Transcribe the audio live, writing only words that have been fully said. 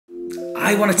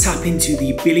I want to tap into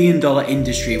the billion-dollar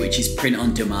industry, which is print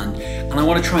on demand, and I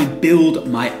want to try and build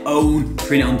my own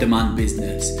print on demand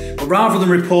business. But rather than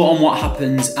report on what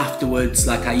happens afterwards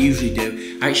like I usually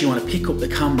do, I actually want to pick up the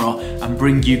camera and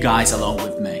bring you guys along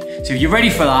with me. So if you're ready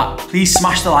for that, please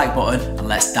smash the like button and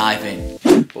let's dive in.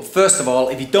 But first of all,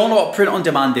 if you don't know what print on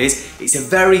demand is, it's a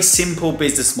very simple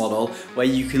business model where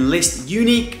you can list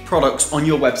unique products on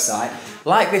your website,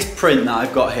 like this print that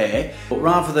I've got here, but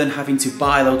rather than having to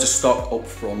buy loads of stock up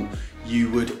front,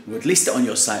 you would list it on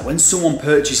your site. When someone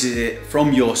purchases it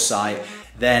from your site,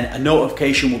 then a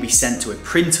notification will be sent to a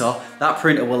printer. That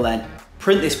printer will then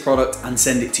print this product and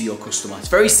send it to your customer. It's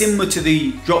very similar to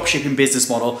the dropshipping business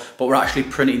model, but we're actually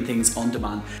printing things on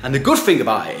demand. And the good thing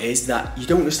about it is that you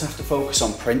don't just have to focus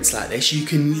on prints like this. You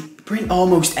can print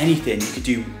almost anything. You could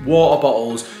do water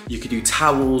bottles, you could do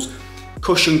towels,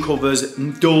 cushion covers,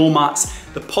 doormats.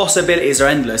 The possibilities are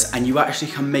endless, and you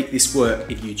actually can make this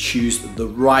work if you choose the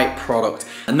right product.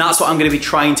 And that's what I'm gonna be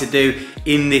trying to do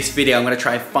in this video. I'm gonna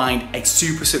try and find a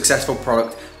super successful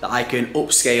product that I can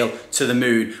upscale to the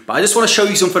moon. But I just wanna show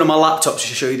you something on my laptop to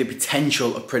show you the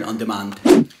potential of print on demand.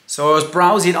 So I was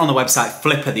browsing on the website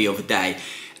Flipper the other day,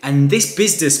 and this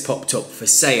business popped up for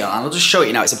sale, and I'll just show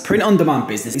you now. It's a print on demand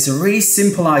business. It's a really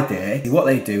simple idea. What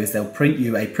they do is they'll print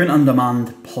you a print on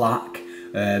demand plaque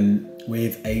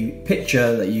with a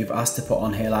picture that you've asked to put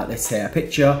on here, like this here, a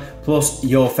picture plus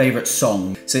your favorite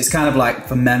song. So it's kind of like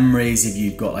for memories if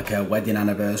you've got like a wedding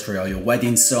anniversary or your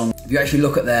wedding song. If you actually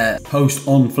look at their post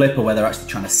on Flipper where they're actually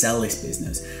trying to sell this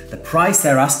business, the price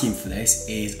they're asking for this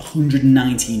is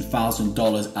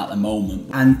 $119,000 at the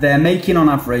moment. And they're making on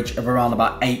average of around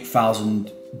about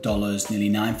 $8,000, nearly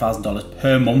 $9,000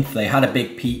 per month. They had a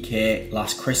big peak here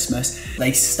last Christmas.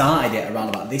 They started it around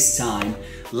about this time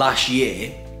last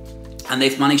year, and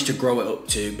they've managed to grow it up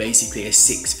to basically a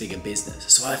six-figure business.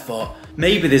 So I thought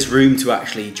maybe there's room to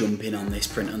actually jump in on this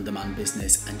print on demand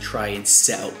business and try and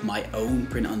set up my own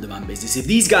print on demand business. If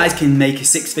these guys can make a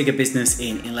six-figure business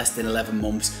in less than 11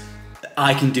 months,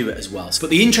 I can do it as well. But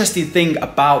the interesting thing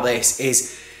about this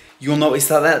is you'll notice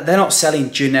that they're not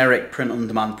selling generic print on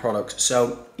demand products.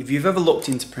 So if you've ever looked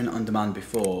into print on demand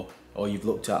before, or you've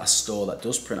looked at a store that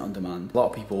does print on demand, a lot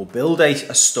of people will build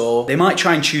a store. They might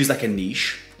try and choose like a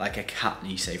niche, like a cat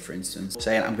niche, say for instance,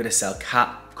 saying I'm gonna sell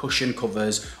cat cushion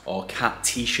covers or cat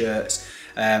t-shirts,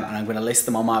 and I'm gonna list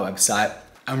them on my website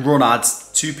and run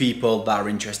ads to people that are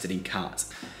interested in cats.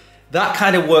 That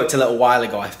kind of worked a little while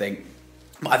ago, I think.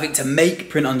 But I think to make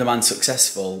print on demand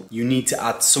successful, you need to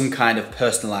add some kind of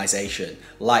personalization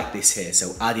like this here.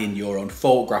 So add in your own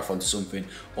photograph onto something,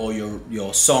 or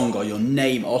your song or your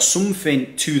name or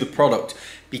something to the product.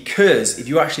 Because if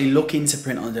you actually look into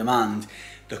print on demand,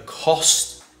 the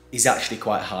cost is actually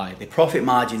quite high. The profit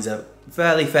margins are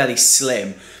fairly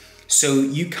slim. So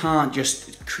you can't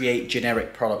just create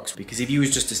generic products, because if you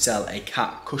was just to sell a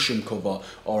cat cushion cover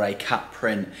or a cat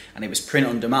print and it was print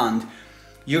on demand,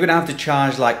 you're gonna have to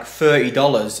charge like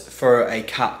 $30 for a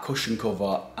cat cushion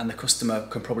cover, and the customer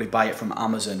can probably buy it from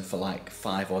Amazon for like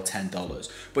 $5 or $10.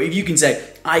 But if you can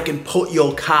say, I can put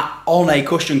your cat on a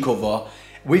cushion cover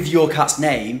with your cat's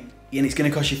name, and it's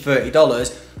gonna cost you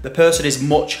 $30, the person is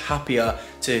much happier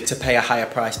to pay a higher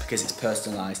price because it's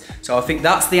personalized. So I think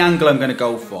that's the angle I'm gonna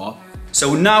go for.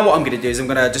 So now what I'm gonna do is I'm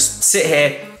gonna just sit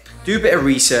here, do a bit of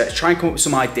research, try and come up with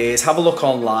some ideas, have a look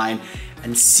online,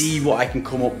 and see what I can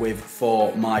come up with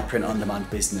for my print on demand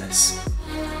business.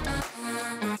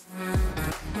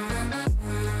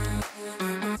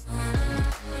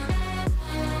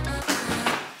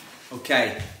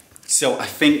 Okay, so I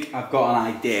think I've got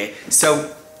an idea.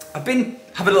 So I've been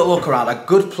having a little look around. A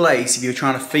good place if you're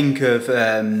trying to think of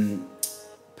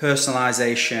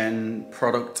personalization,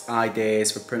 product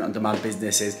ideas for print on demand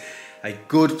businesses, a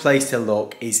good place to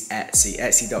look is Etsy.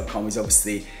 Etsy.com is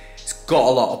obviously, it's got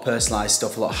a lot of personalized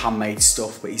stuff, a lot of handmade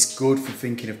stuff, but it's good for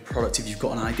thinking of products. If you've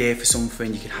got an idea for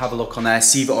something, you can have a look on there,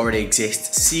 see if it already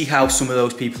exists, see how some of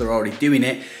those people are already doing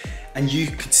it, and you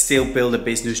could still build a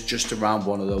business just around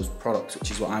one of those products, which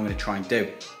is what I'm gonna try and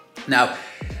do. Now,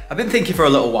 I've been thinking for a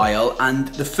little while, and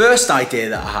the first idea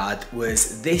that I had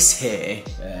was this here,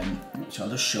 which I'll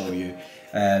just show you.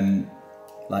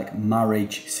 Like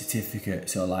marriage certificate,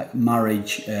 so like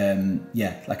marriage,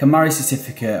 yeah, like a marriage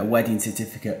certificate, a wedding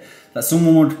certificate that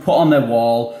someone would put on their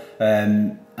wall,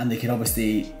 and they can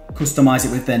obviously customize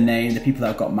it with their name, the people that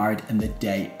have got married, and the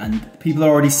date. And people are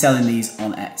already selling these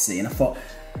on Etsy, and I thought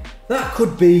that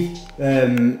could be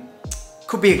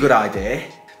a good idea.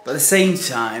 But at the same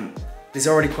time, there's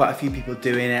already quite a few people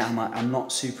doing it. I'm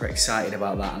not super excited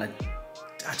about that, and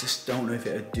I just don't know if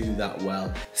it would do that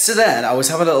well. So then I was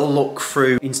having a little look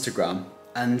through Instagram,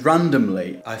 And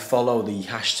randomly, I follow the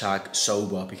hashtag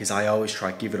sober because I always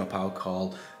try giving up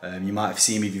alcohol. You might have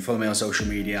seen me if you follow me on social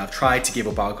media. I've tried to give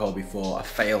up alcohol before. I've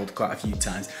failed quite a few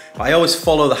times. But I always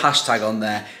follow the hashtag on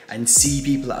there and see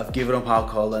people that have given up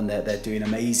alcohol and they're doing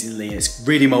amazingly. It's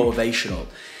really motivational.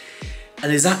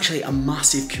 And there's actually a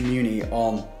massive community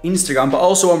on Instagram, but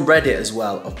also on Reddit as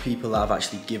well, of people that have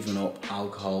actually given up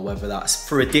alcohol, whether that's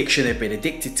for addiction, they've been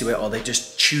addicted to it, or they're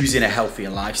just choosing a healthier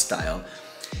lifestyle.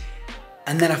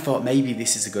 And then I thought maybe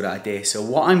this is a good idea. So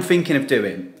what I'm thinking of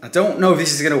doing, I don't know if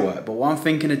this is gonna work, but what I'm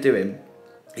thinking of doing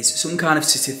is some kind of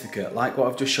certificate, like what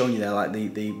I've just shown you there, like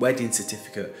the wedding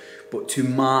certificate, but to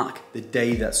mark the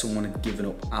day that someone had given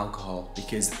up alcohol.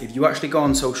 Because if you actually go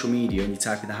on social media and you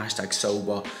type in the hashtag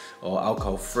sober or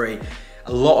alcohol free,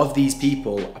 a lot of these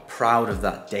people are proud of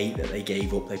that date that they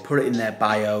gave up. They put it in their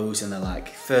bios and they're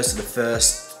like, 1st of the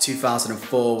 1st,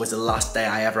 2004 was the last day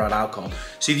I ever had alcohol.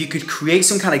 So if you could create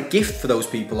some kind of gift for those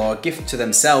people, or a gift to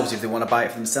themselves if they want to buy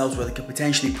it for themselves, where they could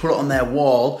potentially put it on their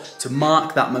wall to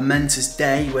mark that momentous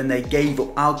day when they gave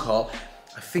up alcohol,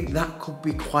 I think that could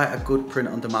be quite a good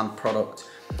print-on-demand product.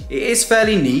 It is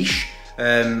fairly niche.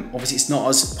 Obviously it's not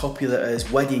as popular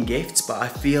as wedding gifts, but I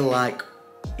feel like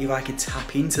if I could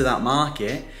tap into that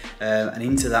market and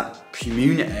into that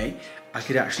community, I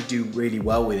could actually do really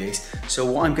well with this. So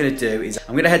what I'm gonna do is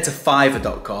I'm gonna head to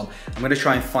fiverr.com. I'm gonna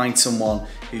try and find someone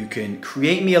who can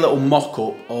create me a little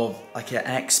mock-up of like an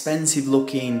expensive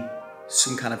looking,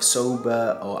 some kind of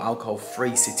sober or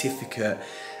alcohol-free certificate,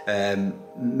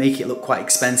 make it look quite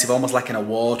expensive, almost like an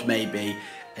award maybe,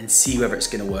 and see whether it's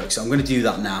gonna work. So I'm gonna do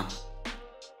that now.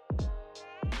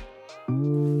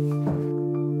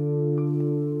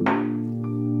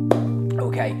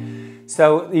 Okay.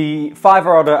 So the Fiverr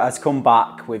order has come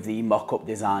back with the mock-up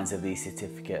designs of these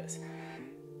certificates.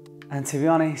 And to be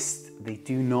honest, they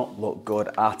do not look good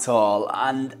at all.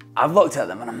 And I've looked at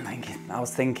them and I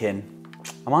was thinking,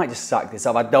 I might just sack this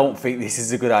off. I don't think this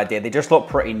is a good idea. They just look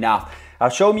pretty naff. I'll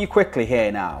show them you quickly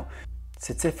here now.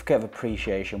 Certificate of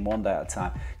appreciation, one day at a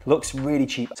time. It looks really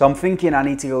cheap. So I'm thinking I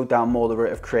need to go down more the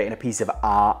route of creating a piece of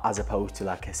art as opposed to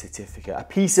like a certificate. A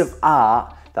piece of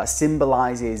art that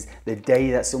symbolizes the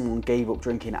day that someone gave up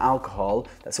drinking alcohol,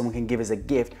 that someone can give as a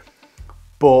gift,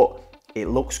 but it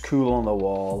looks cool on the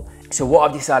wall. So what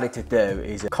I've decided to do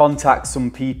is contact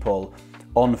some people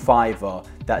on Fiverr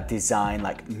that design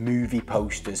like movie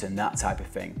posters and that type of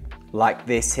thing. Like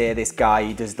this here, this guy,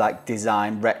 he does like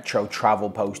design retro travel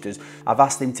posters. I've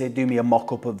asked him to do me a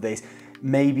mock-up of this,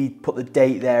 maybe put the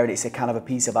date there and it's a kind of a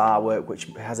piece of artwork which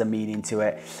has a meaning to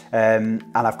it. And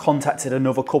I've contacted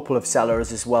another couple of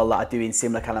sellers as well that are doing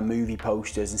similar kind of movie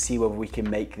posters and see whether we can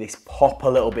make this pop a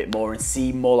little bit more and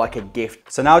seem more like a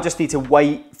gift. So now I just need to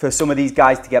wait for some of these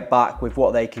guys to get back with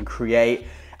what they can create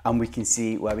and we can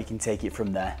see where we can take it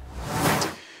from there.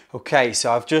 Okay,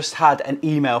 so I've just had an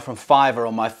email from Fiverr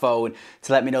on my phone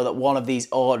to let me know that one of these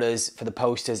orders for the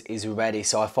posters is ready.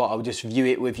 So I thought I would just view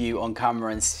it with you on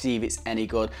camera and see if it's any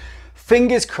good.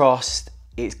 Fingers crossed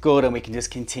it's good and we can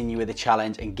just continue with the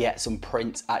challenge and get some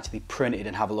prints actually printed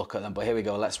and have a look at them. But here we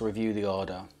go, let's review the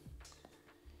order.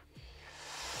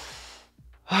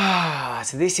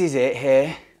 So this is it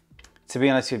here. To be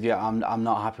honest with you, I'm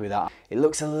not happy with that. It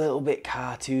looks a little bit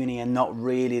cartoony and not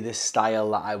really the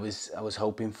style that I was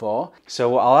hoping for.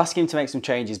 So I'll ask him to make some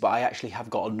changes, but I actually have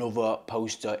got another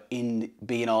poster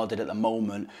being ordered at the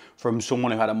moment from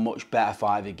someone who had a much better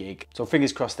Fiverr gig. So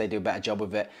fingers crossed they do a better job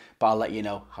with it, but I'll let you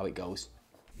know how it goes.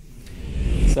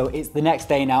 So it's the next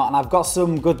day now and I've got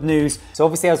some good news. So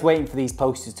obviously I was waiting for these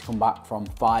posters to come back from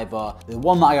Fiverr. The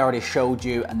one that I already showed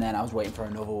you and then I was waiting for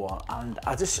another one. And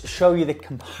I'll just show you the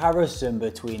comparison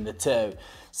between the two.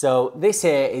 So this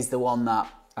here is the one that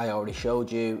I already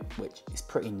showed you, which is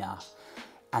pretty naff.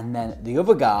 And then the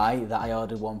other guy that I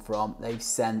ordered one from, they've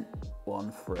sent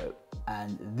one through.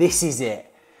 And this is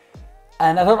it.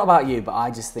 And I don't know about you, but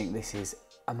I just think this is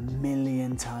a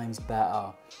million times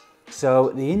better. So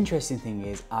the interesting thing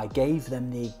is I gave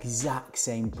them the exact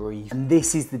same brief and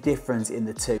this is the difference in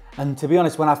the two. And to be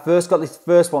honest, when I first got this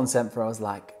first one sent through, I was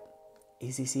like,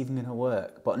 is this even gonna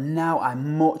work? But now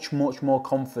I'm much more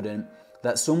confident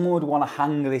that someone would wanna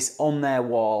hang this on their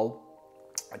wall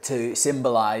to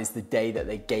symbolize the day that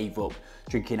they gave up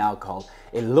drinking alcohol.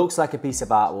 It looks like a piece of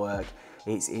artwork.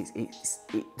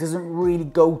 It doesn't really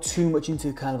go too much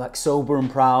into kind of like sober and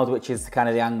proud, which is kind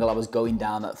of the angle I was going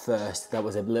down at first. That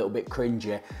was a little bit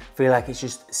cringy. I feel like it's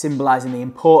just symbolizing the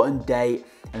important date.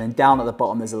 And then down at the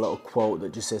bottom, there's a little quote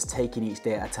that just says, taking each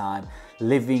day at a time,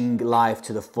 living life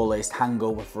to the fullest,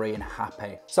 hangover free and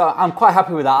happy. So I'm quite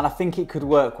happy with that. And I think it could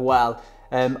work well.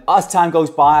 As time goes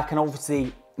by, I can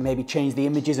obviously maybe change the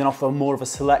images and offer more of a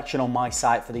selection on my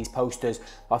site for these posters.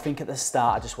 But I think at the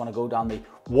start, I just want to go down the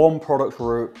one product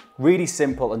route, really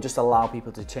simple, and just allow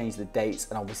people to change the dates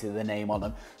and obviously the name on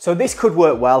them. So this could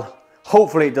work well.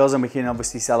 Hopefully it does, and we can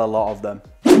obviously sell a lot of them.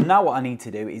 Now what I need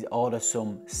to do is order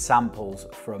some samples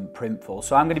from Printful.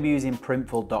 So I'm going to be using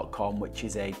printful.com, which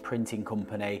is a printing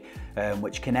company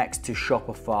which connects to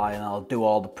Shopify, and I'll do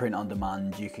all the print on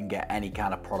demand. You can get any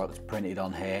kind of product printed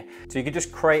on here. So you can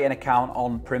just create an account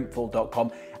on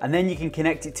printful.com, and then you can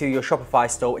connect it to your Shopify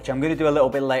store, which I'm going to do a little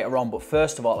bit later on. But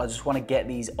first of all, I just want to get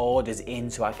these orders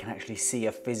in so I can actually see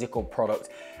a physical product,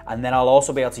 and then I'll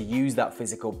also be able to use that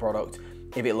physical product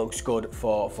if it looks good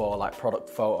for like product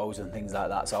photos and things like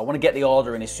that. So I want to get the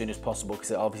order in as soon as possible,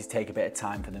 because it obviously take a bit of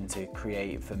time for them to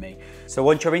create it for me. So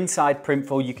once you're inside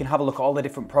Printful, you can have a look at all the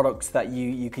different products that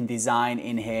you can design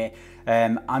in here.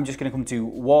 I'm just going to come to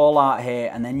wall art here,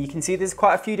 and then you can see there's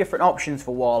quite a few different options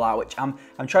for wall art, which I'm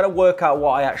trying to work out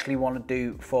what I actually want to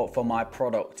do for my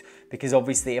product. Because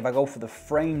obviously if I go for the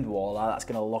framed wall art, that's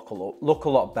going to look a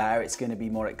lot better. It's going to be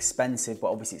more expensive, but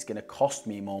obviously it's going to cost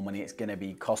me more money. It's going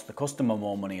to cost the customer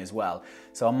more money as well.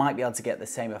 So I might be able to get the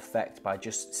same effect by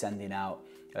just sending out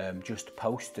just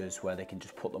posters where they can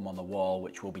just put them on the wall,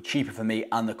 which will be cheaper for me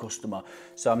and the customer.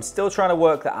 So I'm still trying to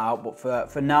work that out, but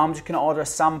for now I'm just going to order a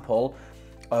sample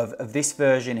of this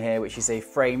version here, which is a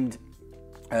framed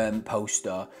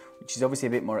poster, which is obviously a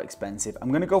bit more expensive. I'm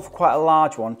going to go for quite a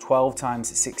large one, 12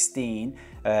 times 16,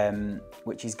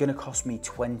 which is going to cost me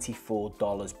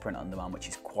 $24 print on demand, which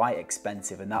is quite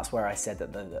expensive. And that's where I said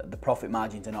that the profit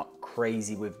margins are not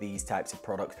crazy with these types of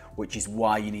products, which is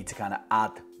why you need to kind of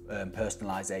add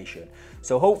personalization.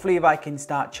 So hopefully if I can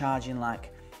start charging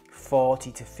like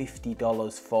 $40 to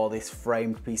 $50 for this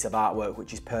framed piece of artwork,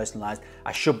 which is personalized,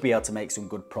 I should be able to make some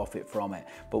good profit from it.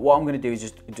 But what I'm going to do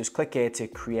is just click here to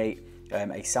create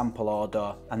a sample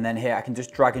order, and then here I can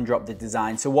just drag and drop the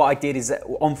design. So what I did is that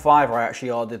on Fiverr I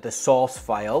actually ordered the source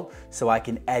file, so I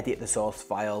can edit the source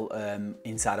file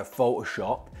inside of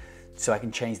Photoshop, so I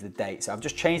can change the date. So I've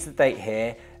just changed the date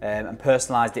here and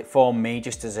personalized it for me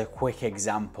just as a quick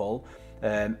example,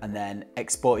 and then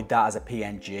exported that as a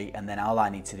PNG, and then all I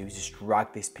need to do is just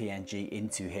drag this PNG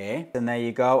into here, and there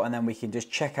you go. And then we can just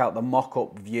check out the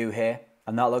mock-up view here,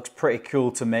 and that looks pretty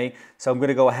cool to me. So I'm going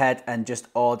to go ahead and just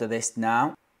order this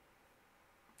now.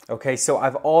 Okay, so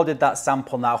I've ordered that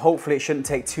sample now. Hopefully it shouldn't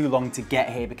take too long to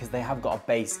get here, because they have got a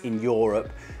base in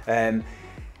Europe.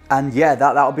 And yeah,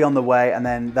 that'll be on the way, and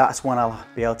then that's when I'll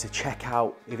be able to check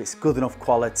out if it's good enough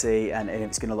quality and if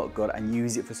it's going to look good, and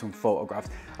use it for some photographs.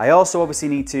 I also obviously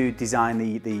need to design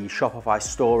the Shopify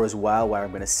store as well, where I'm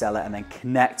going to sell it, and then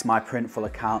connect my Printful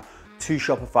account to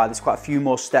Shopify. There's quite a few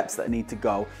more steps that I need to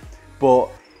go, but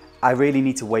I really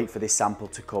need to wait for this sample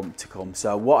to come.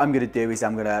 So what I'm going to do is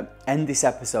I'm going to end this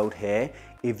episode here.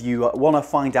 If you want to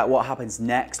find out what happens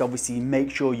next, obviously make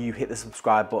sure you hit the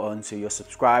subscribe button so you're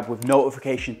subscribed with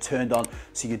notification turned on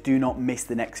so you do not miss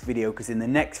the next video, because in the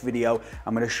next video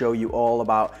I'm going to show you all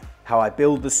about how I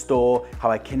build the store, how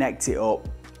I connect it up,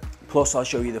 plus I'll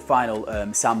show you the final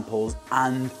samples,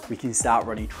 and we can start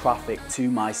running traffic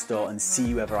to my store and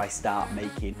see whether I start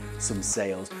making some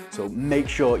sales. So make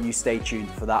sure you stay tuned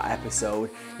for that episode.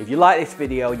 If you like this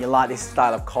video and you like this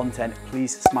style of content,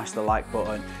 please smash the like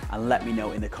button and let me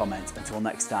know in the comments. Until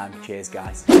next time, cheers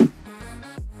guys.